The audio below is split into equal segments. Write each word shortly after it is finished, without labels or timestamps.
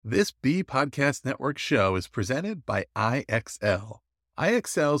This B Podcast Network show is presented by IXL.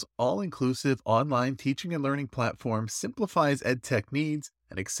 IXL's all-inclusive online teaching and learning platform simplifies edtech needs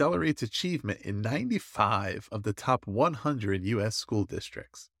and accelerates achievement in 95 of the top 100 U.S. school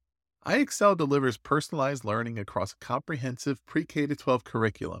districts. IXL delivers personalized learning across a comprehensive pre-K-12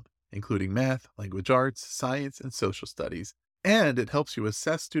 curriculum, including math, language arts, science, and social studies, and it helps you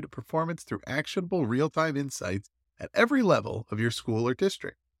assess student performance through actionable real-time insights at every level of your school or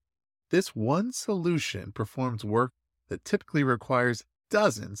district. This one solution performs work that typically requires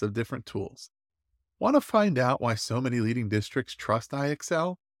dozens of different tools. Want to find out why so many leading districts trust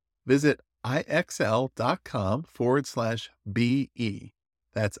IXL? Visit IXL.com/BE.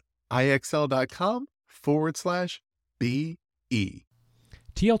 That's IXL.com/BE.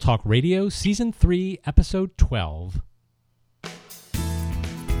 TL Talk Radio, Season 3, Episode 12.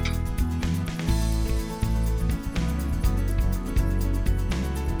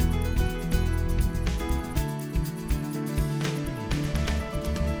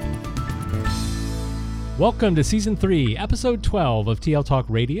 Welcome to Season 3, Episode 12 of TL Talk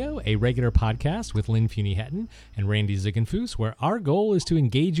Radio, a regular podcast with Lynn Fuini-Hetton and Randy Ziegenfuss, where our goal is to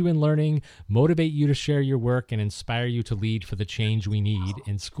engage you in learning, motivate you to share your work, and inspire you to lead for the change we need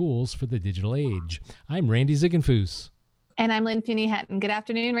in schools for the digital age. I'm Randy Ziegenfuss. And I'm Lynn Fuini-Hetton. Good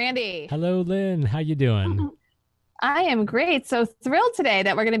afternoon, Randy. Hello, Lynn. How you doing? I am great. So thrilled today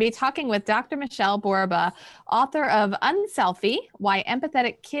that we're going to be talking with Dr. Michele Borba, author of Unselfie, Why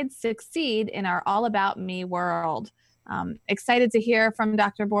Empathetic Kids Succeed in Our All About Me World. Excited to hear from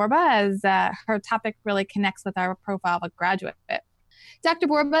Dr. Borba as her topic really connects with our profile of a graduate. Dr.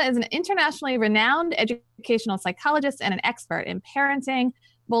 Borba is an internationally renowned educational psychologist and an expert in parenting,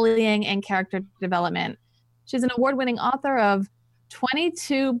 bullying, and character development. She's an award-winning author of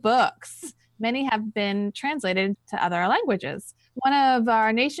 22 books. Many have been translated to other languages. One of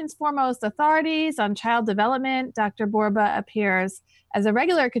our nation's foremost authorities on child development, Dr. Borba appears as a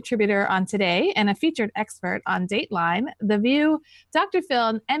regular contributor on Today and a featured expert on Dateline, The View, Dr.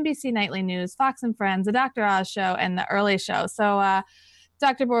 Phil, NBC Nightly News, Fox and Friends, The Dr. Oz Show, and The Early Show. So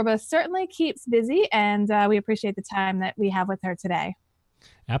Dr. Borba certainly keeps busy, and we appreciate the time that we have with her today.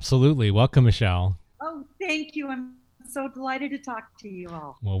 Absolutely. Welcome, Michele. Oh, thank you. I'm so delighted to talk to you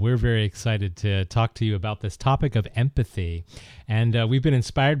all. Well, we're very excited to talk to you about this topic of empathy. And we've been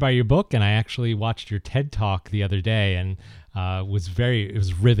inspired by your book, and I actually watched your TED Talk the other day, and it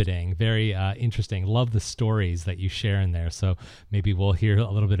was riveting, very interesting. Love the stories that you share in there. So maybe we'll hear a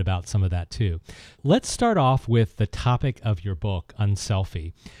little bit about some of that too. Let's start off with the topic of your book,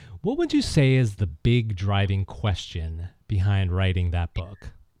 Unselfie. What would you say is the big driving question behind writing that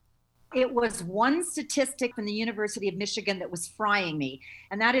book? It was one statistic from the University of Michigan that was frying me,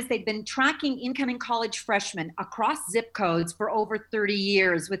 and that is they've been tracking incoming college freshmen across zip codes for over 30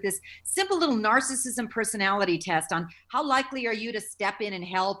 years with this simple little narcissism personality test on how likely are you to step in and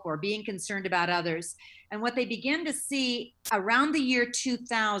help or being concerned about others. And what they began to see around the year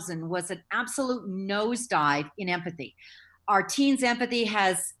 2000 was an absolute nosedive in empathy. Our teens' empathy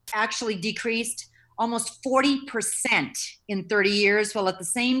has actually decreased almost 40% in 30 years, while at the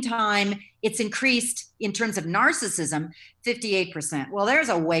same time, it's increased in terms of narcissism, 58%. Well, there's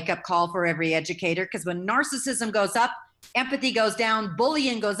a wake-up call for every educator, because when narcissism goes up, empathy goes down,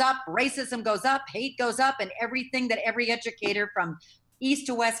 bullying goes up, racism goes up, hate goes up, and everything that every educator from East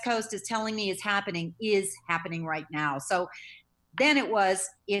to West Coast is telling me is happening right now. So then it was,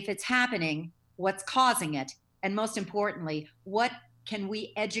 if it's happening, what's causing it? And most importantly, what can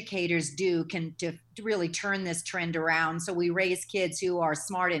we educators do to really turn this trend around so we raise kids who are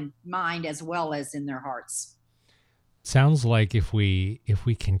smart in mind as well as in their hearts? Sounds like if we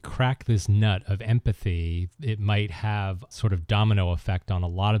can crack this nut of empathy, it might have sort of domino effect on a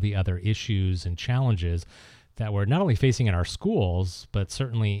lot of the other issues and challenges that we're not only facing in our schools, but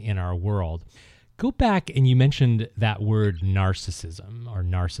certainly in our world. Go back, and you mentioned that word narcissism or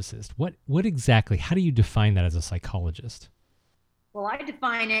narcissist. What exactly, how do you define that as a psychologist? Well, I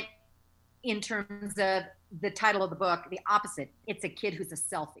define it in terms of the title of the book, the opposite. It's a kid who's a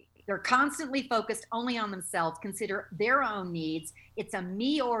selfie. They're constantly focused only on themselves, consider their own needs. It's a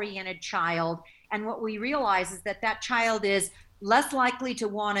me-oriented child. And what we realize is that child is less likely to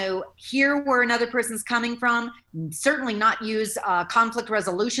want to hear where another person's coming from, certainly not use conflict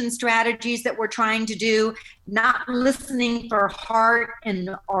resolution strategies that we're trying to do, not listening for heart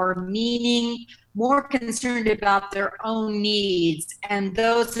or meaning, more concerned about their own needs. And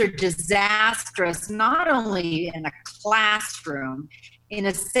those are disastrous, not only in a classroom, in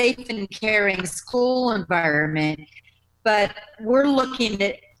a safe and caring school environment, but we're looking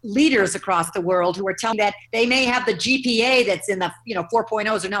at leaders across the world who are telling that they may have the GPA that's in the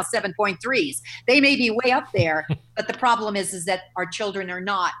 4.0s are now 7.3s. They may be way up there, but the problem is that our children are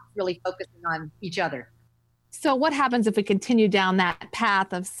not really focusing on each other. So what happens if we continue down that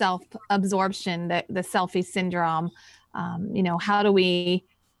path of self-absorption, the selfie syndrome?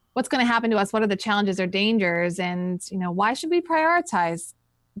 What's going to happen to us? What are the challenges or dangers? And, why should we prioritize,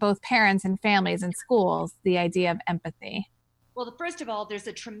 both parents and families and schools, the idea of empathy? Well, first of all, there's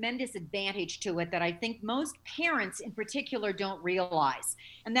a tremendous advantage to it that I think most parents in particular don't realize.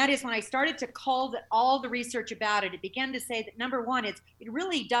 And that is when I started to cull all the research about it, it began to say that number one, it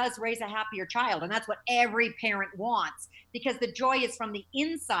really does raise a happier child. And that's what every parent wants, because the joy is from the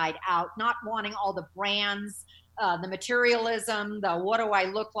inside out, not wanting all the brands, the materialism, the what do I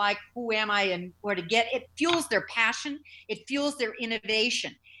look like, who am I, and where to get. It fuels their passion. It fuels their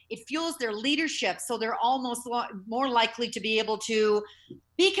innovation. It fuels their leadership. So they're almost more likely to be able to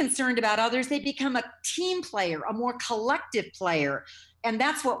be concerned about others. They become a team player, a more collective player. And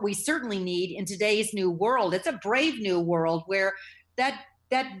that's what we certainly need in today's new world. It's a brave new world where the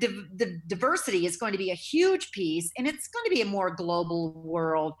diversity is going to be a huge piece, and it's going to be a more global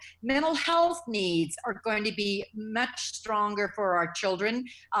world. Mental health needs are going to be much stronger for our children,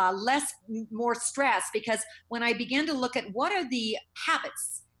 more stress, because when I began to look at what are the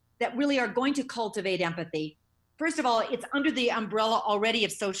habits that really are going to cultivate empathy, first of all, it's under the umbrella already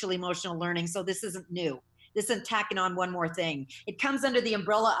of social emotional learning, so this isn't new. This isn't tacking on one more thing. It comes under the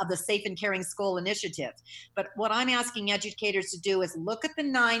umbrella of the Safe and Caring School Initiative. But what I'm asking educators to do is look at the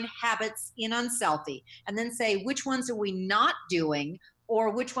 9 habits in Unselfie and then say, which ones are we not doing,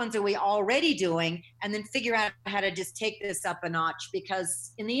 or which ones are we already doing, and then figure out how to just take this up a notch,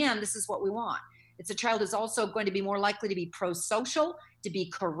 because in the end, this is what we want. It's a child who's also going to be more likely to be pro-social, to be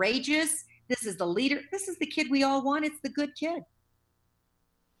courageous. This is the leader. This is the kid we all want. It's the good kid.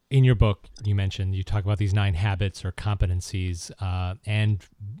 In your book, you talk about these 9 habits or competencies. And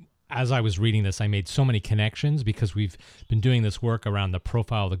as I was reading this, I made so many connections, because we've been doing this work around the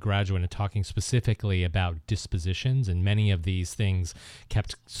profile of the graduate and talking specifically about dispositions, and many of these things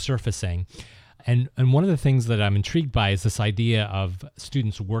kept surfacing. And one of the things that I'm intrigued by is this idea of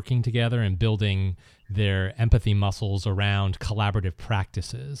students working together and building their empathy muscles around collaborative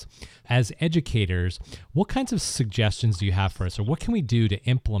practices. As educators, what kinds of suggestions do you have for us, or what can we do to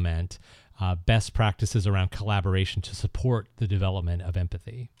implement best practices around collaboration to support the development of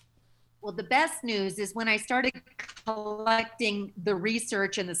empathy? Well, the best news is when I started collecting the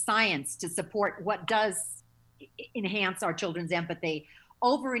research and the science to support what does enhance our children's empathy,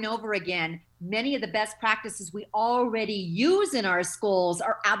 over and over again, many of the best practices we already use in our schools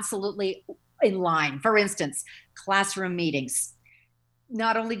are absolutely in line. For instance, classroom meetings.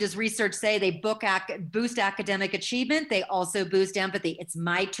 Not only does research say they boost academic achievement, they also boost empathy. It's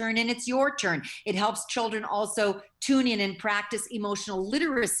my turn and it's your turn. It helps children also tune in and practice emotional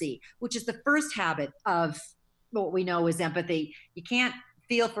literacy, which is the first habit of what we know is empathy. You can't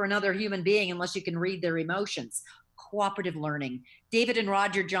feel for another human being unless you can read their emotions. Cooperative learning. David and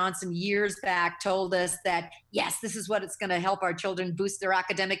Roger Johnson years back told us that, yes, this is what it's going to help our children boost their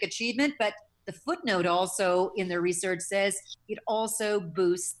academic achievement, but the footnote also in their research says it also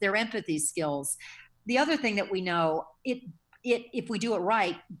boosts their empathy skills. The other thing that we know, if we do it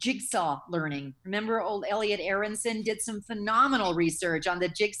right, jigsaw learning. Remember old Elliot Aronson did some phenomenal research on the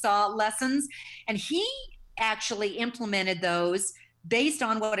jigsaw lessons, and he actually implemented those based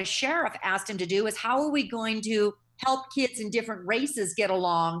on what a sheriff asked him to do, is how are we going to help kids in different races get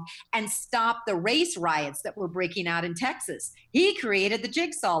along and stop the race riots that were breaking out in Texas. He created the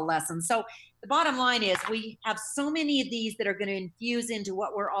jigsaw lesson. So the bottom line is we have so many of these that are going to infuse into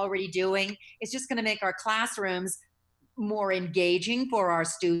what we're already doing. It's just going to make our classrooms more engaging for our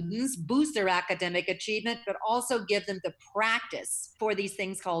students, boost their academic achievement, but also give them the practice for these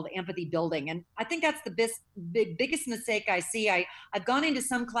things called empathy building. And I think that's the biggest mistake I see. I've gone into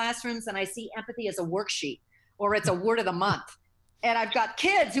some classrooms and I see empathy as a worksheet, or it's a word of the month. And I've got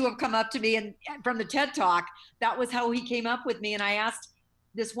kids who have come up to me, and from the TED Talk, that was how he came up with me. And I asked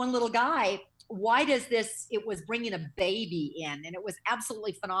this one little guy, why does this, it was bringing a baby in, and it was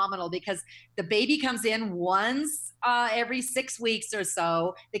absolutely phenomenal because the baby comes in once every 6 weeks or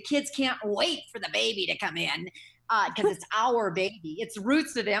so. The kids can't wait for the baby to come in because it's our baby. It's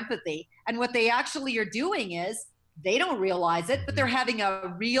roots of empathy. And what they actually are doing is, they don't realize it, but they're having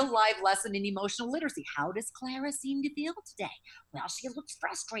a real live lesson in emotional literacy. How does Clara seem to feel today? Well, she looks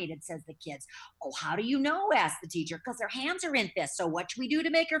frustrated, says the kids. Oh, how do you know? Asked the teacher. Because her hands are in fists. So what should we do to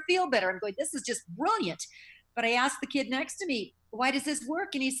make her feel better? I'm going, this is just brilliant. But I asked the kid next to me, why does this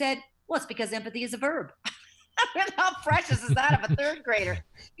work? And he said, well, it's because empathy is a verb. How precious is that of a third grader?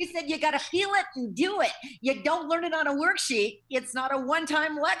 He said, you got to feel it and do it. You don't learn it on a worksheet. It's not a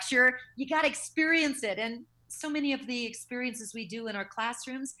one-time lecture. You got to experience it. And so many of the experiences we do in our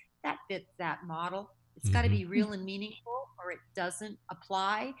classrooms, that fits that model. It's got to be real and meaningful, or it doesn't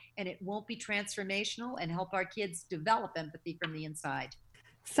apply, and it won't be transformational and help our kids develop empathy from the inside.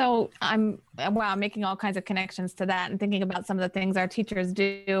 So I'm making all kinds of connections to that and thinking about some of the things our teachers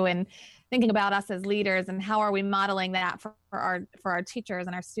do and thinking about us as leaders and how are we modeling that for our teachers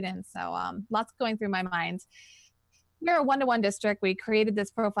and our students. So lots going through my mind. We're a one-to-one district. We created this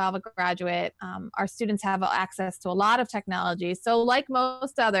profile of a graduate. Our students have access to a lot of technology. So like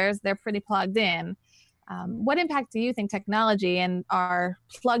most others, they're pretty plugged in. What impact do you think technology and our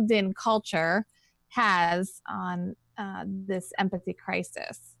plugged in culture has on this empathy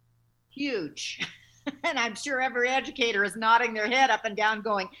crisis? Huge. And I'm sure every educator is nodding their head up and down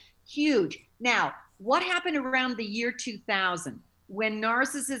going, huge. Now, what happened around the year 2000 when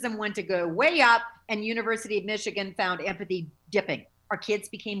narcissism went to go way up and University of Michigan found empathy dipping? Our kids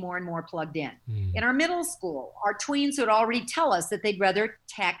became more and more plugged in. In our middle school, our tweens would already tell us that they'd rather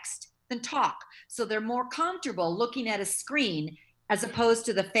text than talk. So they're more comfortable looking at a screen as opposed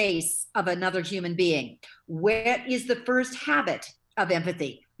to the face of another human being. What is the first habit of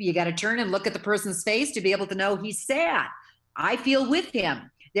empathy? You got to turn and look at the person's face to be able to know he's sad. I feel with him.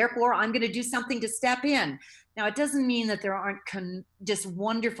 Therefore, I'm going to do something to step in. Now, it doesn't mean that there aren't just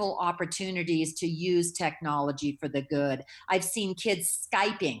wonderful opportunities to use technology for the good. I've seen kids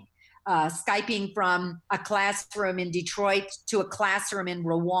Skyping from a classroom in Detroit to a classroom in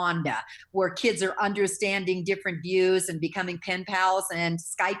Rwanda, where kids are understanding different views and becoming pen pals and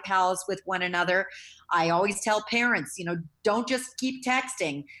Skype pals with one another. I always tell parents, don't just keep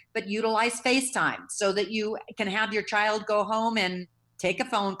texting, but utilize FaceTime so that you can have your child go home and take a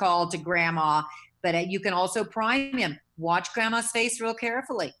phone call to grandma. But you can also prime him. Watch grandma's face real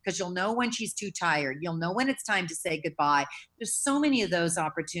carefully, because you'll know when she's too tired. You'll know when it's time to say goodbye. There's so many of those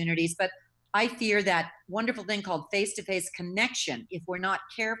opportunities, but I fear that wonderful thing called face-to-face connection, if we're not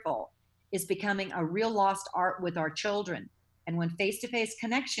careful, is becoming a real lost art with our children. And when face-to-face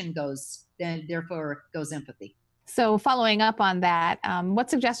connection goes, then therefore goes empathy. So following up on that, what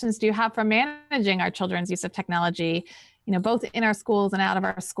suggestions do you have for managing our children's use of technology, both in our schools and out of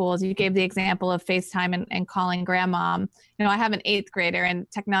our schools? You gave the example of FaceTime and calling grandma. I have an 8th grader,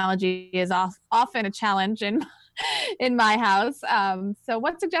 and technology is often a challenge in my house. So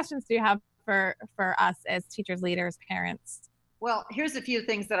what suggestions do you have for us as teachers, leaders, parents? Well, here's a few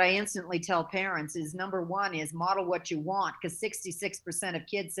things that I instantly tell parents is number one is model what you want, because 66% of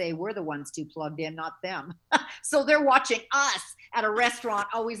kids say we're the ones too plugged in, not them. So they're watching us at a restaurant,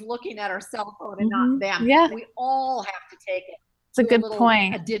 always looking at our cell phone and not them. Yeah. We all have to take it. It's a good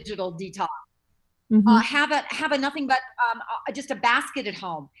point. A digital detox. Mm-hmm. Have a nothing but just a basket at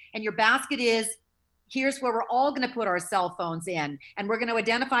home. And your basket is, here's where we're all going to put our cell phones in. And we're going to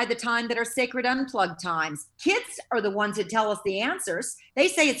identify the time that are sacred unplugged times. Kids are the ones that tell us the answers. They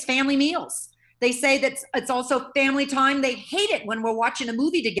say it's family meals. They say that it's also family time. They hate it when we're watching a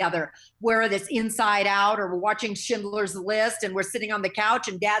movie together, where it's Inside Out, or we're watching Schindler's List and we're sitting on the couch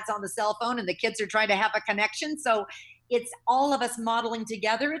and dad's on the cell phone and the kids are trying to have a connection. So it's all of us modeling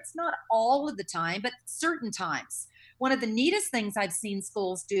together. It's not all of the time, but certain times. One of the neatest things I've seen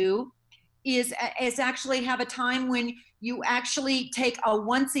schools do is actually have a time when you actually take a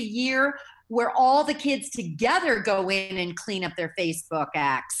once a year where all the kids together go in and clean up their Facebook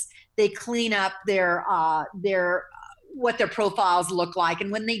acts. They clean up their what their profiles look like.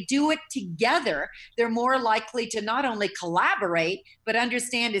 And when they do it together, they're more likely to not only collaborate, but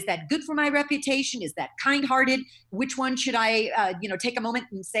understand, is that good for my reputation? Is that kind-hearted? Which one should I, take a moment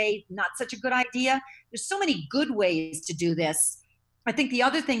and say, not such a good idea? There's so many good ways to do this. I think the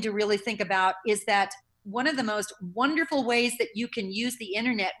other thing to really think about is that one of the most wonderful ways that you can use the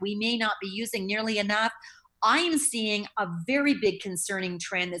internet, we may not be using nearly enough. I am seeing a very big concerning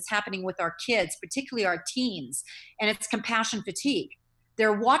trend that's happening with our kids, particularly our teens, and it's compassion fatigue.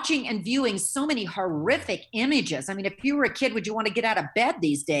 They're watching and viewing so many horrific images. I mean, if you were a kid, would you want to get out of bed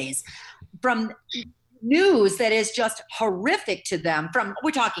these days? From news that is just horrific to them,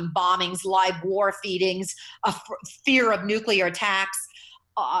 we're talking bombings, live war feedings, fear of nuclear attacks.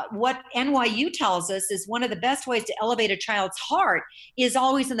 What NYU tells us is one of the best ways to elevate a child's heart is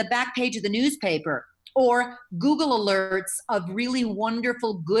always in the back page of the newspaper, or Google alerts of really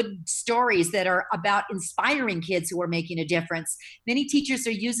wonderful, good stories that are about inspiring kids who are making a difference. Many teachers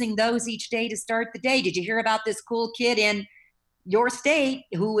are using those each day to start the day. Did you hear about this cool kid in your state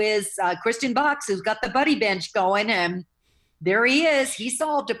who is Christian Bucks, who's got the buddy bench going? And There he is. He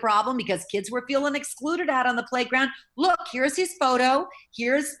solved a problem because kids were feeling excluded out on the playground. Look, here's his photo.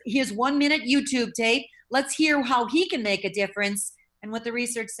 Here's his 1-minute YouTube tape. Let's hear how he can make a difference. And what the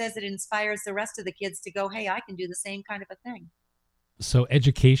research says, it inspires the rest of the kids to go, hey, I can do the same kind of a thing. So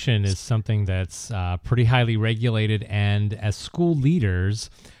education is something that's pretty highly regulated. And as school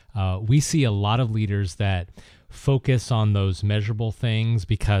leaders, we see a lot of leaders that focus on those measurable things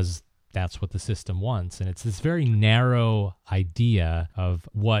because that's what the system wants. And it's this very narrow idea of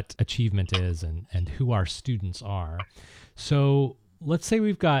what achievement is and who our students are. So let's say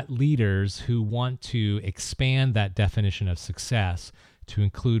we've got leaders who want to expand that definition of success to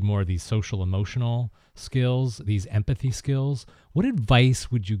include more of these social emotional skills, these empathy skills. What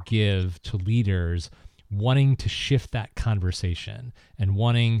advice would you give to leaders wanting to shift that conversation and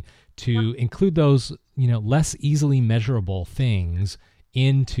wanting to include those, less easily measurable things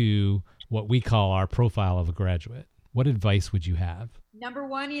into what we call our profile of a graduate? What advice would you have? Number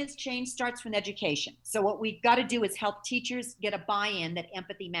one is change starts from education. So what we've got to do is help teachers get a buy-in that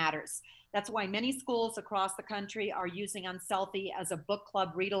empathy matters. That's why many schools across the country are using Unselfie as a book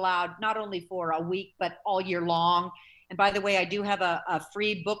club read aloud, not only for a week, but all year long. And by the way, I do have a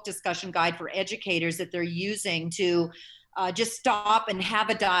free book discussion guide for educators that they're using to just stop and have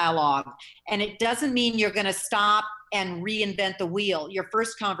a dialogue. And it doesn't mean you're going to stop and reinvent the wheel. Your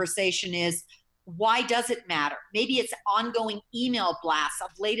first conversation is, why does it matter? Maybe it's ongoing email blasts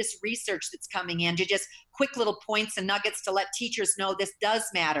of latest research that's coming in to just quick little points and nuggets to let teachers know this does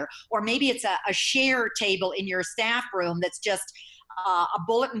matter. Or maybe it's a share table in your staff room that's just a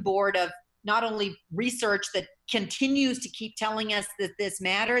bulletin board of not only research that continues to keep telling us that this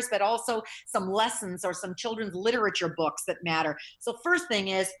matters, but also some lessons or some children's literature books that matter. So first thing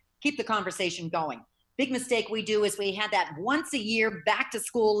is keep the conversation going. Big mistake we do is we had that once a year back to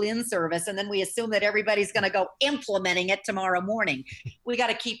school in service, and then we assume that everybody's going to go implementing it tomorrow morning. We got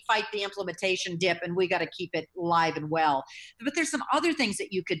to fight the implementation dip, and we got to keep it live and well. But there's some other things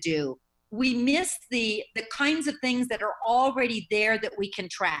that you could do. We miss the kinds of things that are already there that we can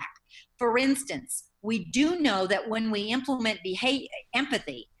track. For instance, we do know that when we implement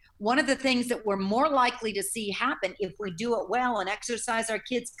empathy, one of the things that we're more likely to see happen if we do it well and exercise our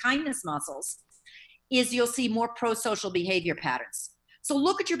kids' kindness muscles is you'll see more pro-social behavior patterns. So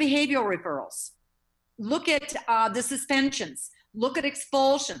look at your behavioral referrals. Look at the suspensions. Look at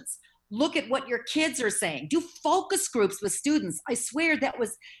expulsions. Look at what your kids are saying. Do focus groups with students. I swear that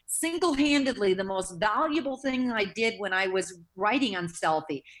was single-handedly the most valuable thing I did when I was writing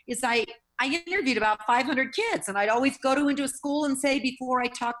Unselfie, is I interviewed about 500 kids, and I'd always go into a school and say before I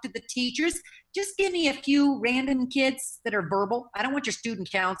talk to the teachers, just give me a few random kids that are verbal. I don't want your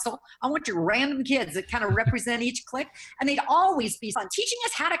student council. I want your random kids that kind of represent each clique. And they'd always be fun, teaching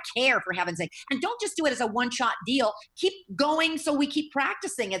us how to care, for heaven's sake. And don't just do it as a one-shot deal. Keep going so we keep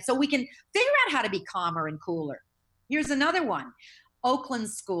practicing it so we can figure out how to be calmer and cooler. Here's another one. Oakland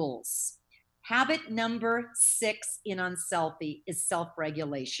schools. Habit number 6 in Unselfie is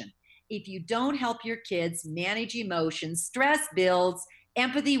self-regulation. If you don't help your kids manage emotions, stress builds,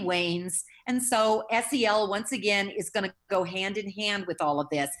 empathy wanes. And so SEL, once again, is going to go hand in hand with all of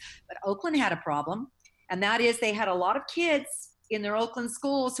this. But Oakland had a problem, and that is they had a lot of kids in their Oakland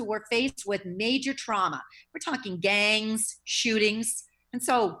schools who were faced with major trauma. We're talking gangs, shootings. And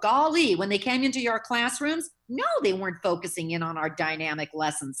so, golly, when they came into your classrooms, no, they weren't focusing in on our dynamic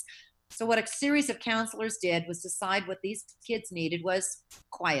lessons. So what a series of counselors did was decide what these kids needed was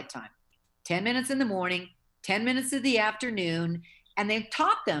quiet time. 10 minutes in the morning, 10 minutes in the afternoon, and they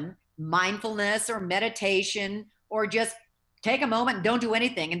taught them mindfulness or meditation or just take a moment and don't do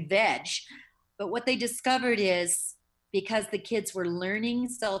anything and veg. But what they discovered is because the kids were learning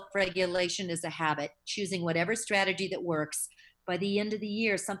self-regulation as a habit, choosing whatever strategy that works, by the end of the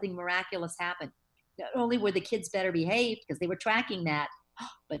year, something miraculous happened. Not only were the kids better behaved because they were tracking that,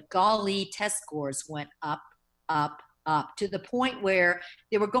 but golly, test scores went up, to the point where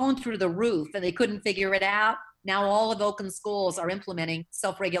they were going through the roof and they couldn't figure it out. Now all of Oakland schools are implementing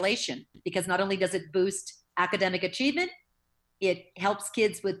self-regulation because not only does it boost academic achievement, it helps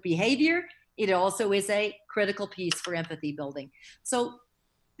kids with behavior. It also is a critical piece for empathy building. So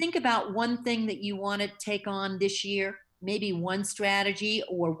think about one thing that you want to take on this year, maybe one strategy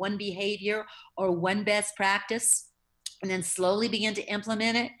or one behavior or one best practice, and then slowly begin to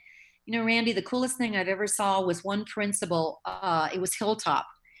implement it. You know, Randy, the coolest thing I've ever saw was one principal. It was Hilltop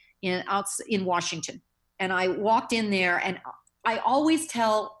in Washington. And I walked in there, and I always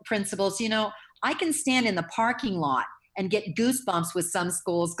tell principals, you know, I can stand in the parking lot and get goosebumps with some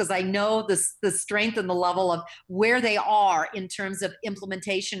schools because I know the strength and the level of where they are in terms of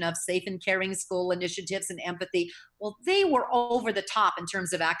implementation of safe and caring school initiatives and empathy. Well, they were over the top in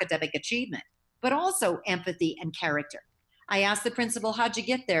terms of academic achievement, but also empathy and character. I asked the principal, how'd you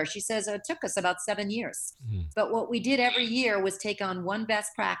get there? She says, it took us about 7 years. Mm. But what we did every year was take on one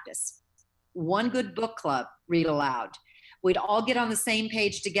best practice, one good book club, read aloud. We'd all get on the same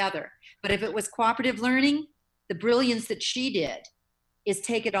page together. But if it was cooperative learning, the brilliance that she did is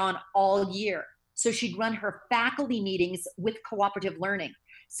take it on all year. So she'd run her faculty meetings with cooperative learning.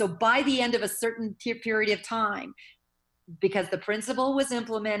 So by the end of a certain period of time, because the principal was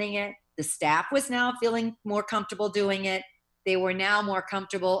implementing it, the staff was now feeling more comfortable doing it, they were now more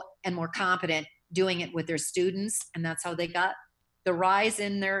comfortable and more competent doing it with their students. And that's how they got the rise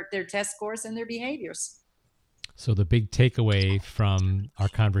in their test scores and their behaviors. So the big takeaway from our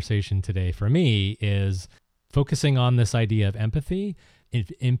conversation today for me is focusing on this idea of empathy.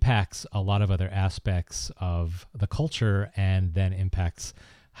 It impacts a lot of other aspects of the culture and then impacts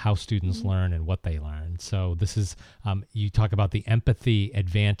how students learn and what they learn. So this is, you talk about the empathy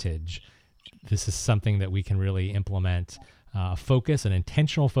advantage. This is something that we can really implement focus, an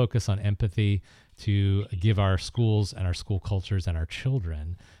intentional focus on empathy to give our schools and our school cultures and our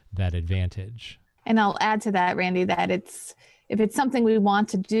children that advantage. And I'll add to that, Randy, that if it's something we want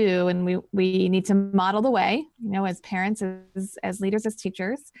to do and we need to model the way, as parents, as leaders, as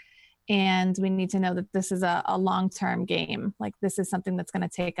teachers, and we need to know that this is a long-term game. Like this is something that's going to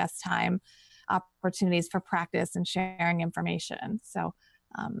take us time, opportunities for practice and sharing information. So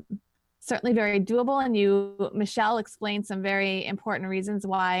certainly very doable. And you, Michele, explained some very important reasons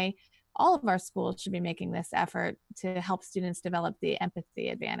why all of our schools should be making this effort to help students develop the empathy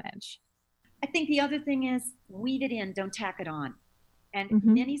advantage. I think the other thing is weave it in, don't tack it on. And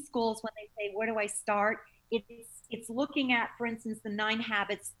many schools, when they say, where do I start? It's looking at, for instance, the 9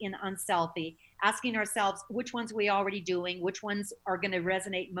 habits in Unselfie, asking ourselves which ones are we already doing, which ones are going to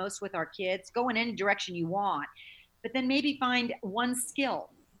resonate most with our kids, go in any direction you want, but then maybe find one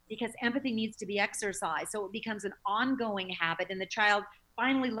skill, because empathy needs to be exercised. So it becomes an ongoing habit, and the child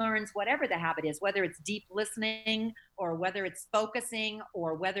finally learns whatever the habit is, whether it's deep listening or whether it's focusing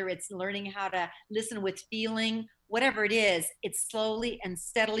or whether it's learning how to listen with feeling, whatever it is, it slowly and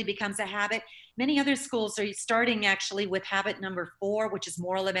steadily becomes a habit. Many other schools are starting actually with habit number 4, which is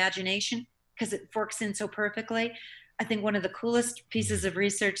moral imagination, because it works in so perfectly. I think one of the coolest pieces of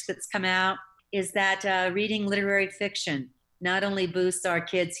research that's come out is that reading literary fiction not only boosts our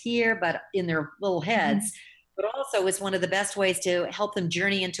kids here, but in their little heads, but also is one of the best ways to help them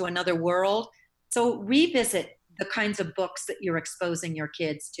journey into another world. So revisit the kinds of books that you're exposing your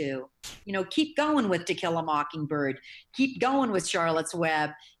kids to. Keep going with To Kill a Mockingbird. Keep going with Charlotte's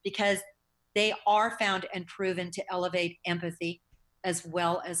Web, because they are found and proven to elevate empathy as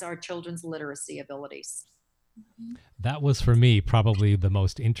well as our children's literacy abilities. That was, for me, probably the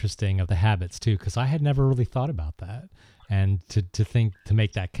most interesting of the habits, too, because I had never really thought about that. And to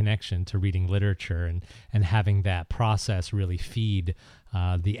make that connection to reading literature and having that process really feed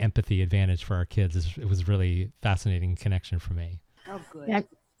the empathy advantage for our kids, it was really fascinating connection for me. Oh, good. Yeah.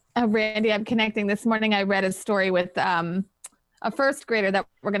 Randy, I'm connecting. This morning I read a story with a first grader that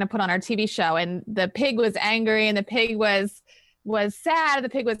we're going to put on our TV show, and the pig was angry and the pig was sad, the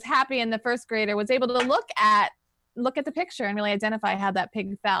pig was happy, and the first grader was able to look at the picture and really identify how that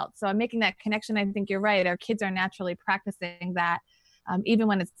pig felt. So I'm making that connection. I think you're right. Our kids are naturally practicing that, even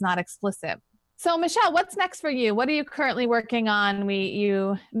when it's not explicit. So Michele, what's next for you? What are you currently working on?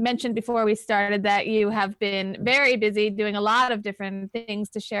 You mentioned before we started that you have been very busy doing a lot of different things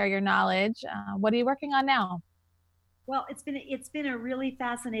to share your knowledge. What are you working on now? Well, it's been a really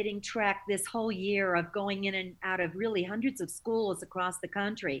fascinating trek this whole year of going in and out of really hundreds of schools across the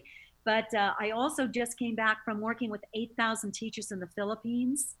country. But I also just came back from working with 8,000 teachers in the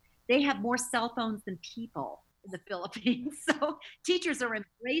Philippines. They have more cell phones than people in the Philippines. So teachers are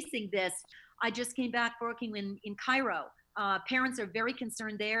embracing this. I just came back working in Cairo. Parents are very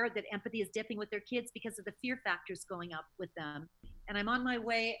concerned there that empathy is dipping with their kids because of the fear factors going up with them. And I'm on my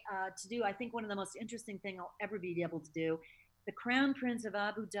way to do, I think, one of the most interesting things I'll ever be able to do. The Crown Prince of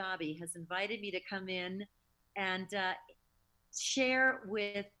Abu Dhabi has invited me to come in and share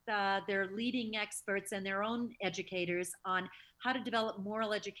with their leading experts and their own educators on how to develop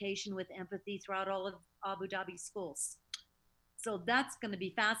moral education with empathy throughout all of Abu Dhabi schools. So that's going to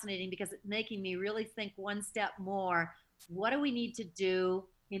be fascinating because it's making me really think one step more. What do we need to do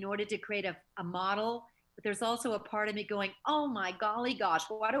in order to create a model? But there's also a part of me going, oh my golly gosh,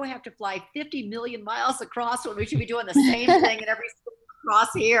 why do I have to fly 50 million miles across when we should be doing the same thing in every school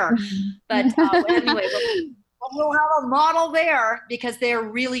across here? But anyway, we'll you'll have a model there, because they're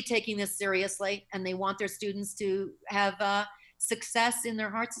really taking this seriously, and they want their students to have success in their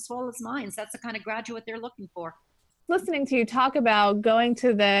hearts as well as minds. That's the kind of graduate they're looking for. Listening to you talk about going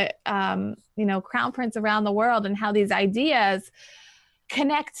to the crown prince around the world, and how these ideas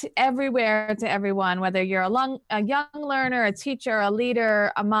connect everywhere to everyone, whether you're a young learner, a teacher, a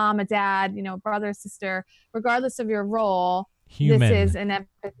leader, a mom, a dad, brother, sister, regardless of your role. Human. This is an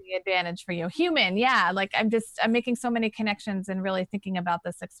empathy advantage for you. Human. Yeah. Like I'm making so many connections and really thinking about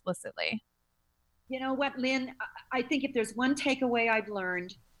this explicitly. You know what, Lynn, I think if there's one takeaway I've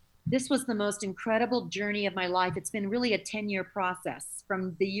learned, this was the most incredible journey of my life. It's been really a 10-year process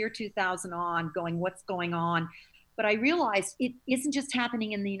from the year 2000 on, going, what's going on? But I realized it isn't just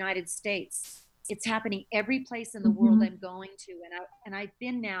happening in the United States. It's happening every place in the world I'm going to. And I've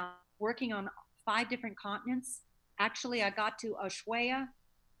been now working on 5 different continents. Actually, I got to Ushuaia,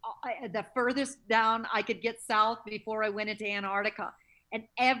 the furthest down I could get south before I went into Antarctica. And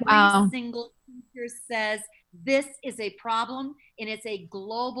every single teacher says this is a problem, and it's a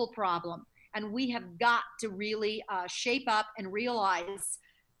global problem. And we have got to really shape up and realize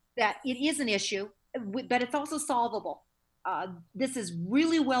that it is an issue, but it's also solvable. This is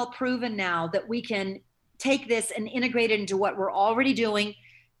really well proven now that we can take this and integrate it into what we're already doing,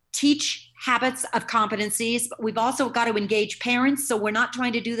 teach habits of competencies, but we've also got to engage parents. So we're not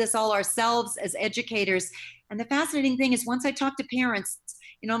trying to do this all ourselves as educators. And the fascinating thing is, once I talk to parents,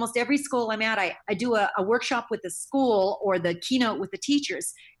 in almost every school I'm at, I do a workshop with the school or the keynote with the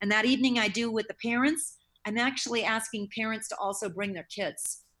teachers. And that evening I do with the parents. I'm actually asking parents to also bring their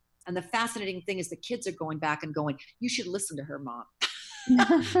kids. And the fascinating thing is the kids are going back and going, you should listen to her, Mom. They're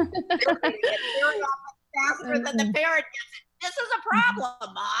going to get very often faster than the parent gets it. This is a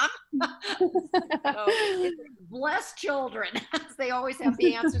problem, Mom. So, bless children. They always have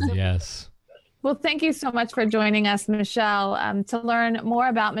the answers. Yes. Well, thank you so much for joining us, Michele. To learn more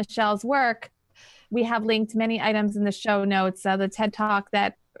about Michele's work, we have linked many items in the show notes. The TED Talk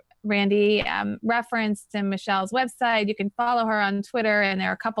that Randy referenced, and Michele's website. You can follow her on Twitter, and there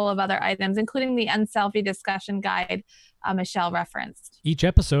are a couple of other items, including the Unselfie discussion guide Michele referenced. Each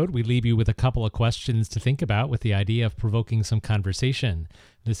episode, we leave you with a couple of questions to think about with the idea of provoking some conversation.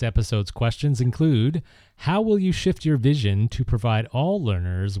 This episode's questions include: how will you shift your vision to provide all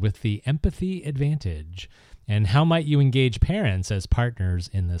learners with the empathy advantage? And how might you engage parents as partners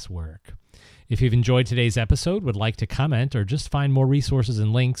in this work? If you've enjoyed today's episode, would like to comment, or just find more resources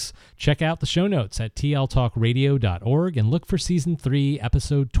and links, check out the show notes at tltalkradio.org and look for Season 3,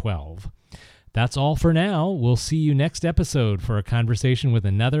 Episode 12. That's all for now. We'll see you next episode for a conversation with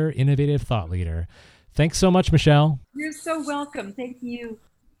another innovative thought leader. Thanks so much, Michele. You're so welcome. Thank you.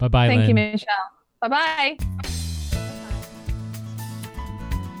 Bye-bye, Lynn. Thank you, Michele. Bye-bye.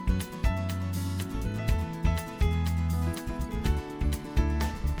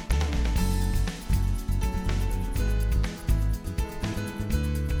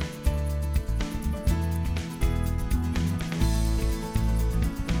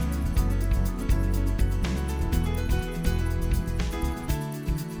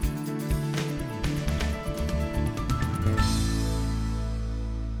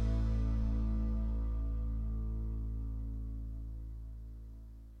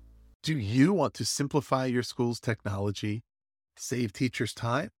 Do you want to simplify your school's technology, save teachers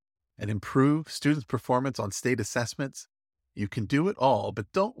time, and improve students' performance on state assessments? You can do it all,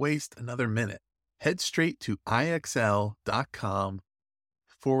 but don't waste another minute. Head straight to ixl.com/BE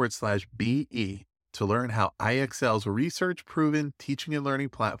to learn how IXL's research-proven teaching and learning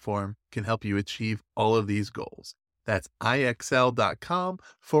platform can help you achieve all of these goals. That's ixl.com/BE.